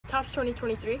Topps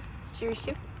 2023, Series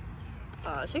 2.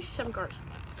 67 cards.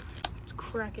 Let's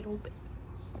crack it open.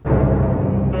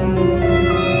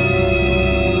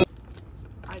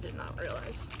 I did not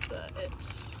realize that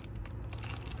it's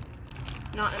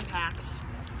not in packs.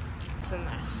 It's in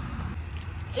this.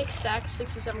 6 stacks,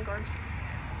 67 cards.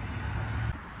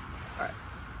 Alright.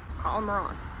 Colin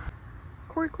Moran.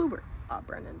 Corey Kluber.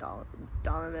 Brendan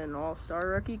Donovan, All-Star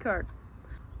rookie card.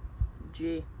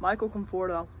 G. Michael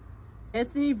Conforto.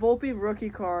 Anthony Volpe rookie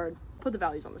card. Put the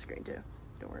values on the screen too.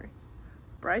 Don't worry.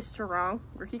 Bryce Terang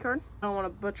rookie card. I don't want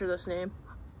to butcher this name.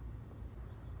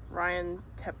 Ryan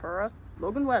Tepera.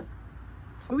 Logan Webb.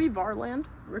 Louis Varland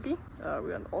rookie. We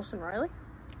got Olson Riley.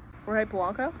 Jorge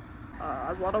Polanco.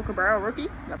 Oswaldo Cabrera rookie.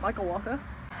 We got Michael Walker.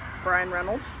 Brian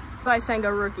Reynolds. Kai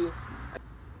Senga rookie.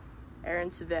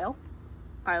 Aaron Seville.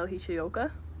 Kyle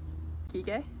Hishioka.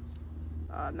 Kike.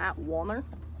 Matt Wallner.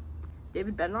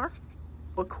 David Bednar.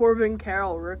 Corbin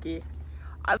Carroll rookie.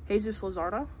 Jesus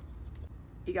Luzardo.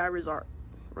 Guy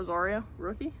Rosario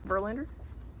rookie. Verlander.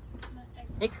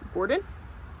 Nick Gordon.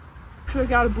 Actually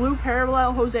got a blue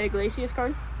parallel Jose Iglesias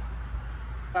card.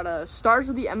 Got a Stars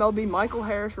of the MLB Michael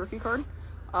Harris rookie card.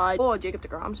 Jacob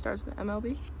deGrom Stars of the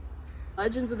MLB.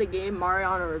 Legends of the Game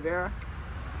Mariano Rivera.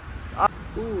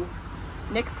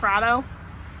 Nick Prado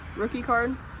rookie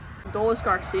card. Dolis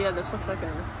Garcia. This looks like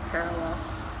a parallel.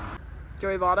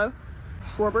 Joey Votto.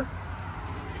 Schwarber.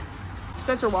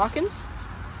 Spencer Watkins.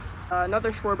 Another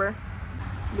Schwarber.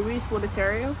 Luis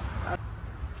Libertario.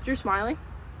 Drew Smiley.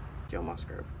 Joe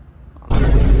Musgrove.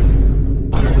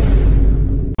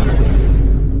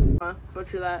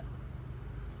 Butcher that.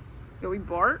 Joey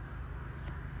Bart.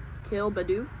 Kale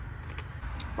Badu.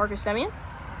 Marcus Semien.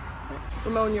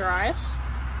 Ramon Urias.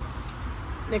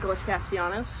 Nicholas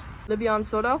Castellanos. Livion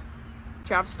Soto.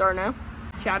 Travis Darno.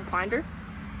 Chad Pinder.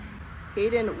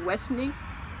 Hayden Westney.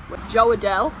 Joe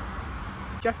Adele.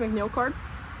 Jeff McNeil card.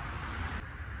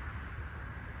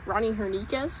 Ronnie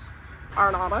Hernandez.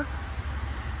 Arenado.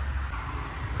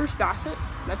 Chris Bassett.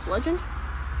 Mets legend.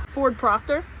 Ford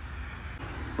Proctor.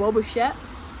 Bo Bichette.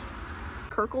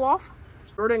 Kirkloff.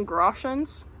 Jordan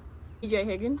Groshans. TJ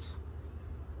Higgins.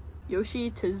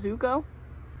 Yoshi Tezuko.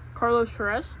 Carlos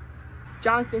Perez.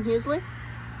 Jonathan Heasley.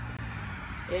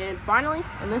 And finally,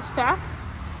 in this pack,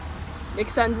 Nick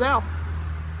Senzel.